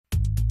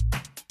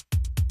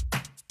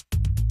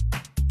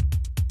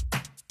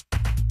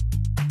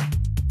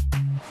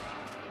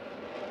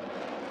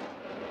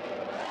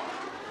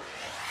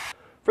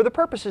For the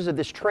purposes of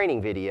this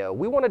training video,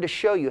 we wanted to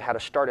show you how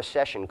to start a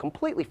session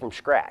completely from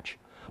scratch.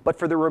 But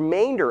for the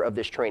remainder of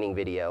this training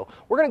video,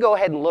 we're going to go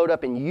ahead and load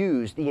up and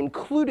use the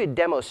included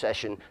demo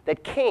session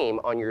that came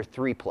on your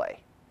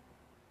 3-play.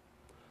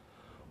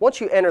 Once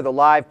you enter the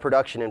live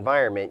production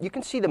environment, you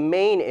can see the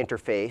main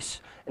interface,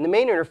 and the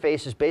main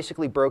interface is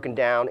basically broken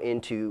down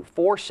into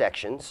 4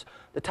 sections.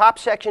 The top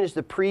section is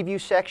the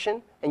preview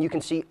section, and you can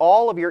see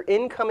all of your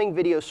incoming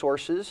video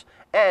sources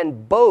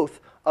and both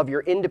of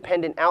your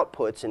independent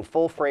outputs in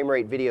full frame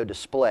rate video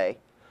display.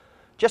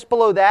 Just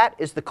below that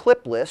is the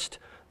clip list.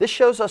 This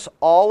shows us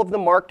all of the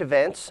marked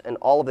events and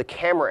all of the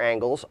camera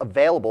angles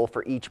available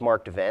for each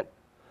marked event.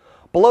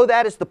 Below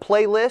that is the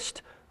playlist.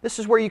 This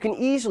is where you can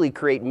easily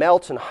create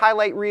melts and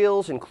highlight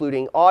reels,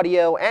 including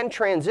audio and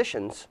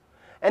transitions.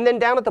 And then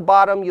down at the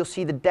bottom, you'll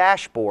see the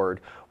dashboard,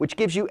 which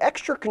gives you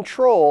extra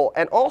control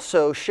and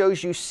also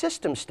shows you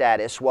system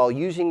status while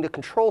using the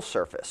control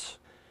surface.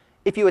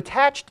 If you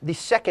attached the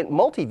second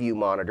multi-view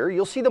monitor,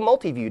 you'll see the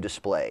multi-view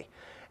display.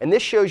 And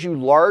this shows you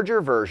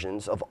larger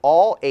versions of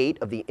all 8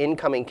 of the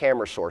incoming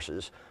camera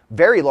sources,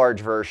 very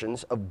large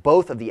versions of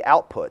both of the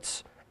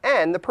outputs,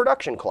 and the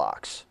production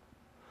clocks.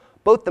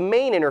 Both the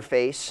main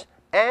interface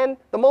and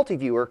the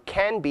multi-viewer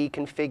can be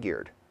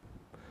configured.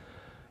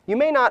 You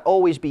may not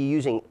always be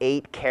using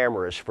 8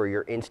 cameras for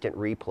your instant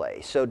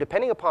replay, so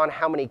depending upon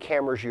how many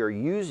cameras you're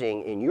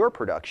using in your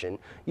production,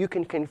 you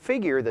can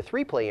configure the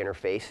 3-play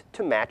interface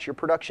to match your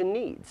production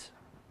needs.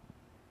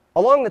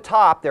 Along the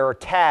top, there are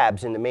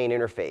tabs in the main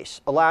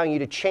interface, allowing you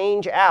to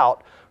change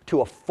out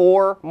to a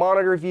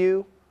 4-monitor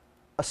view,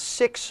 a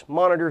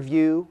 6-monitor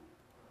view,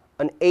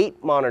 an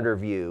 8-monitor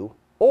view,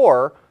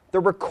 or the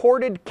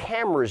recorded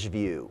cameras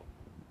view.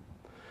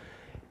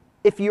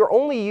 If you're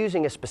only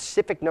using a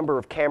specific number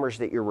of cameras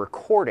that you're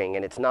recording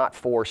and it's not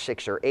 4,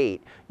 6, or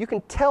 8, you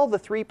can tell the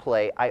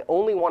 3-play, I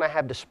only want to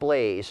have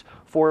displays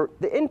for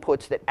the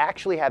inputs that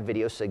actually have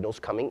video signals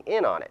coming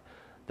in on it.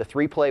 The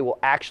 3-play will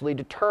actually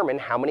determine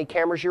how many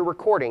cameras you're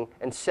recording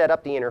and set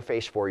up the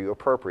interface for you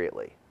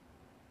appropriately.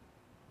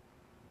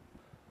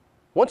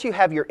 Once you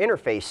have your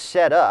interface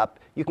set up,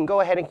 you can go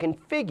ahead and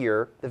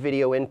configure the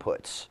video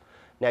inputs.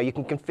 Now you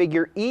can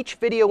configure each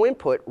video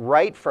input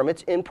right from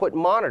its input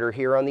monitor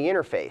here on the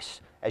interface.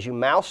 As you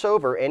mouse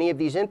over any of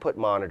these input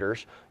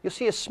monitors, you'll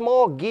see a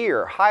small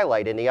gear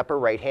highlight in the upper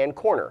right-hand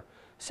corner.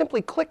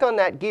 Simply click on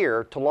that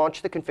gear to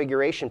launch the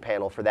configuration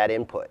panel for that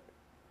input.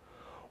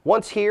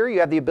 Once here,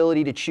 you have the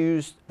ability to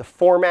choose the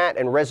format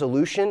and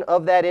resolution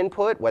of that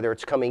input, whether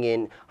it's coming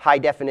in high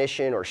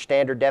definition or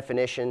standard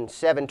definition,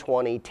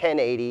 720,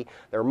 1080.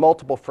 There are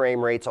multiple frame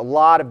rates, a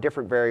lot of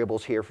different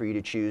variables here for you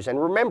to choose.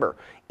 And remember,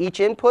 each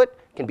input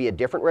can be a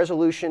different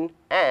resolution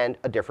and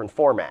a different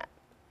format.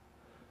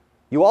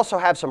 You also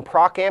have some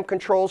proc amp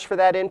controls for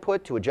that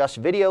input to adjust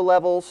video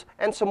levels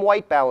and some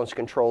white balance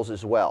controls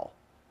as well.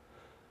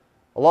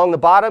 Along the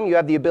bottom, you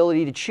have the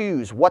ability to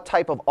choose what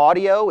type of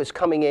audio is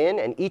coming in,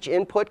 and each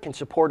input can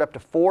support up to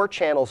 4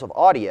 channels of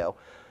audio.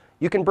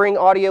 You can bring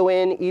audio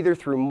in either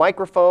through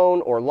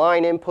microphone or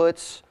line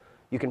inputs.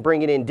 You can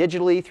bring it in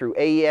digitally through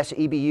AES,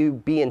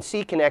 EBU, B and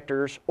C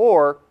connectors,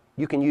 or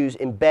you can use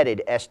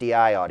embedded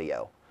SDI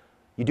audio.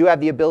 You do have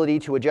the ability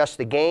to adjust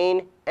the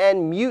gain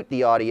and mute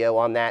the audio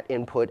on that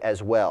input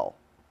as well.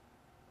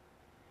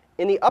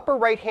 In the upper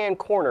right-hand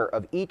corner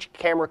of each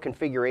camera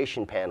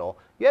configuration panel,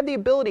 you have the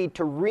ability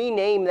to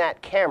rename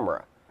that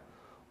camera.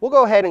 We'll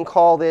go ahead and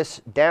call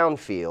this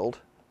downfield.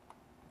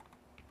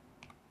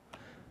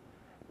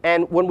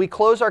 And when we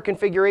close our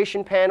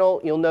configuration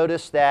panel, you'll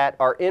notice that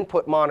our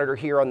input monitor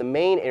here on the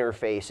main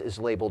interface is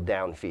labeled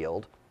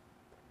downfield,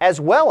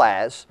 as well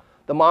as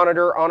the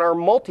monitor on our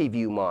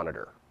multi-view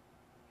monitor.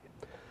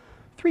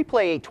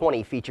 3-play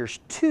 820 features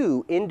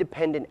 2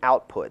 independent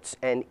outputs,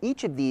 and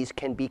each of these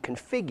can be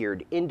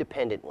configured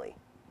independently.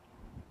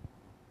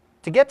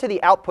 To get to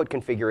the output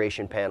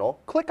configuration panel,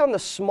 click on the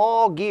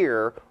small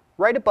gear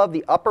right above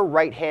the upper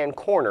right-hand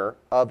corner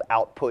of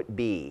Output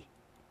B.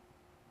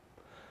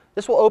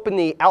 This will open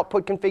the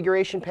output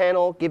configuration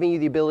panel, giving you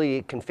the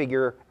ability to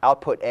configure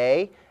Output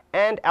A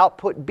and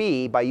Output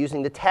B by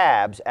using the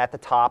tabs at the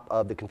top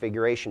of the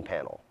configuration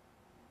panel.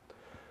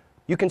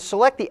 You can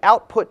select the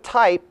output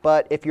type,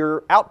 but if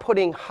you're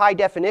outputting high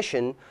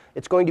definition,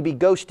 it's going to be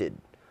ghosted.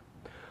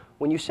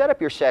 When you set up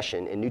your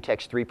session in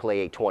NewTek's 3-play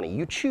 820,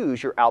 you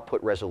choose your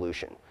output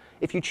resolution.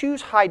 If you choose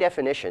high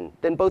definition,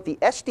 then both the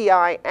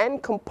SDI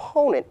and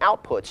component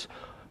outputs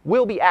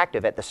will be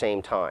active at the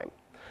same time.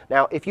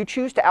 Now, if you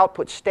choose to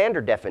output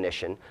standard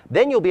definition,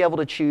 then you'll be able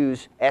to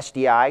choose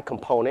SDI,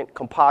 component,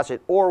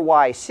 composite, or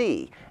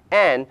YC.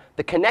 And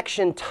the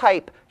connection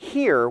type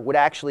here would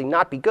actually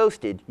not be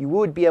ghosted. You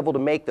would be able to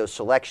make those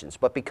selections.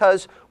 But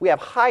because we have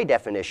high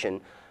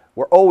definition,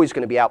 we're always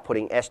going to be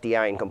outputting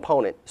SDI and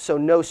component, so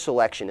no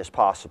selection is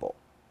possible.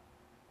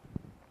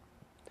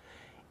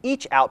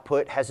 Each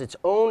output has its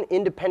own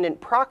independent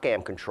proc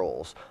amp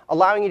controls,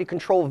 allowing you to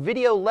control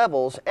video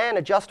levels and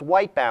adjust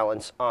white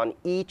balance on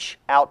each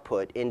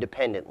output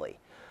independently.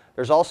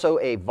 There's also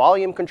a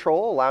volume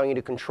control, allowing you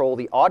to control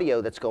the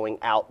audio that's going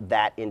out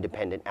that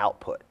independent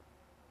output.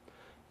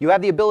 You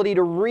have the ability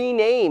to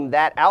rename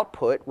that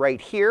output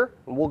right here.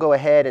 And we'll go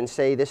ahead and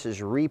say this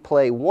is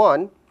replay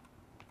 1.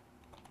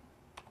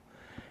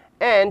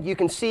 And you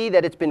can see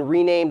that it's been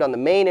renamed on the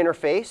main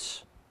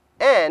interface,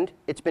 and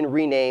it's been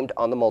renamed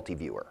on the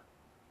multi-viewer.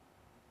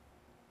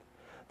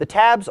 The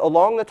tabs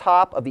along the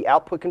top of the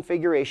output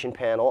configuration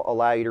panel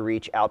allow you to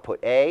reach output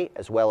A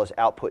as well as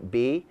output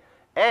B.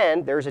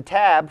 And there's a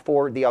tab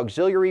for the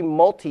auxiliary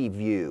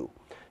multi-view.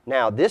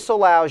 Now, this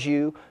allows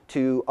you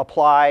to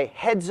apply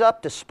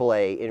heads-up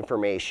display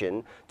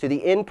information to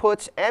the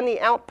inputs and the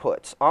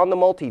outputs on the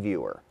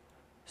multi-viewer.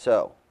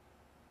 So,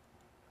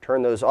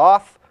 turn those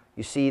off.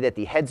 You see that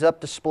the heads-up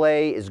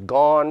display is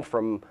gone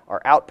from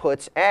our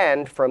outputs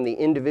and from the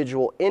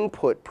individual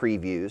input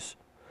previews.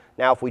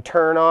 Now, if we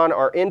turn on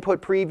our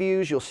input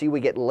previews, you'll see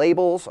we get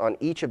labels on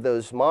each of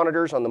those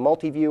monitors on the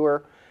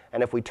multi-viewer.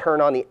 And if we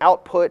turn on the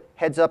output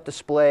heads-up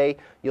display,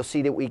 you'll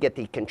see that we get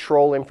the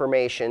control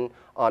information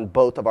on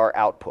both of our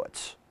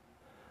outputs.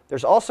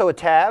 There's also a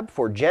tab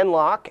for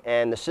Genlock,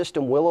 and the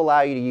system will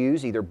allow you to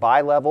use either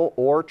bi-level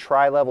or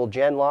tri-level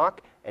Genlock,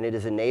 and it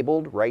is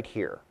enabled right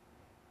here.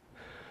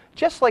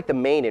 Just like the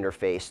main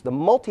interface, the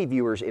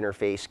multi-viewer's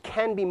interface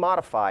can be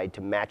modified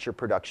to match your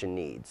production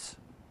needs.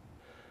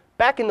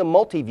 Back in the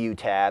Multi-View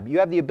tab, you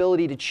have the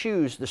ability to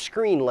choose the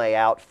screen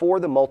layout for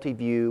the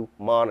multi-view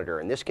monitor,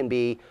 and this can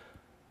be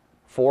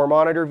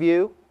 4-monitor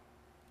view,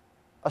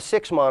 a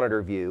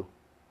 6-monitor view,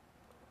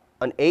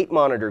 an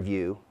 8-monitor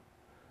view,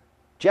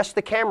 just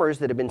the cameras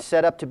that have been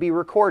set up to be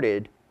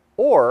recorded,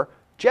 or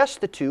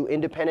just the 2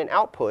 independent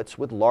outputs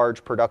with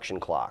large production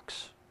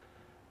clocks.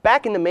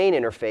 Back in the main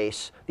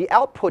interface, the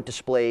output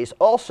displays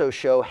also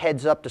show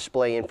heads-up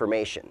display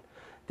information.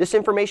 This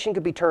information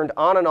can be turned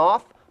on and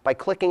off by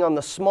clicking on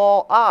the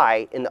small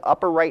eye in the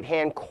upper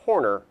right-hand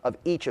corner of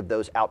each of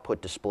those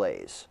output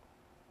displays.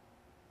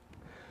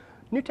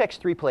 NewTek's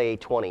 3Play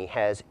A20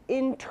 has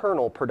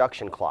internal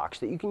production clocks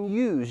that you can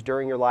use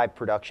during your live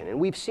production, and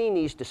we've seen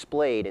these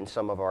displayed in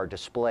some of our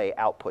display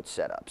output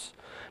setups.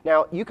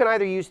 Now, you can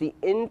either use the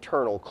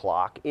internal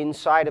clock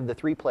inside of the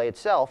 3Play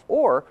itself,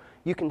 or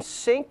you can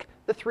sync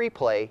the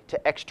 3Play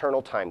to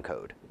external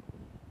timecode.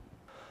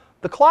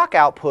 The clock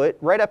output,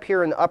 right up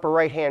here in the upper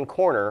right-hand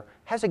corner,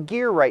 has a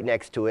gear right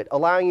next to it,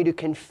 allowing you to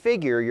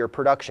configure your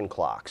production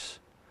clocks.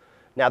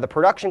 Now, the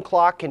production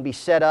clock can be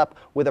set up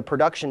with a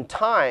production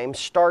time,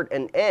 start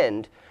and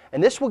end,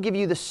 and this will give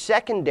you the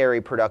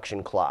secondary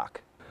production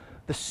clock.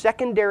 The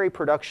secondary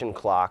production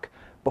clock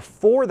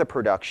before the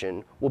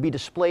production will be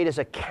displayed as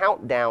a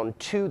countdown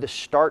to the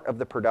start of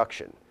the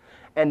production.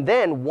 And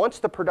then, once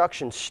the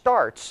production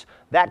starts,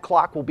 that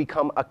clock will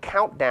become a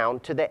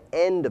countdown to the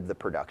end of the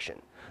production.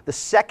 The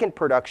second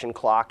production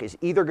clock is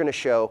either going to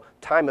show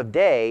time of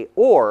day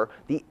or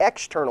the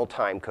external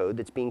time code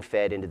that's being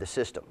fed into the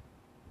system.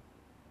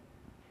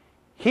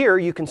 Here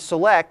you can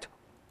select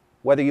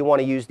whether you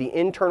want to use the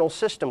internal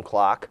system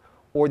clock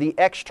or the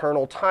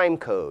external time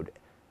code.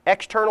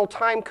 External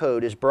time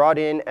code is brought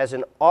in as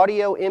an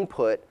audio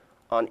input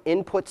on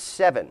input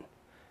 7.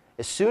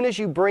 As soon as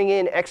you bring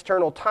in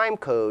external time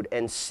code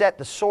and set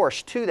the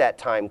source to that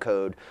time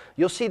code,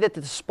 you'll see that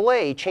the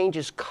display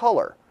changes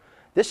color.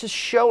 This is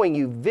showing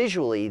you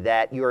visually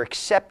that you're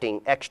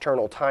accepting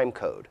external time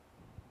code.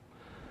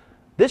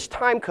 This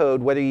time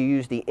code, whether you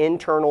use the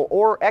internal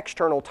or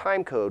external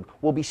time code,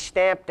 will be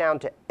stamped down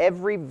to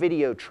every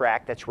video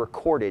track that's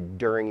recorded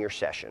during your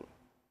session.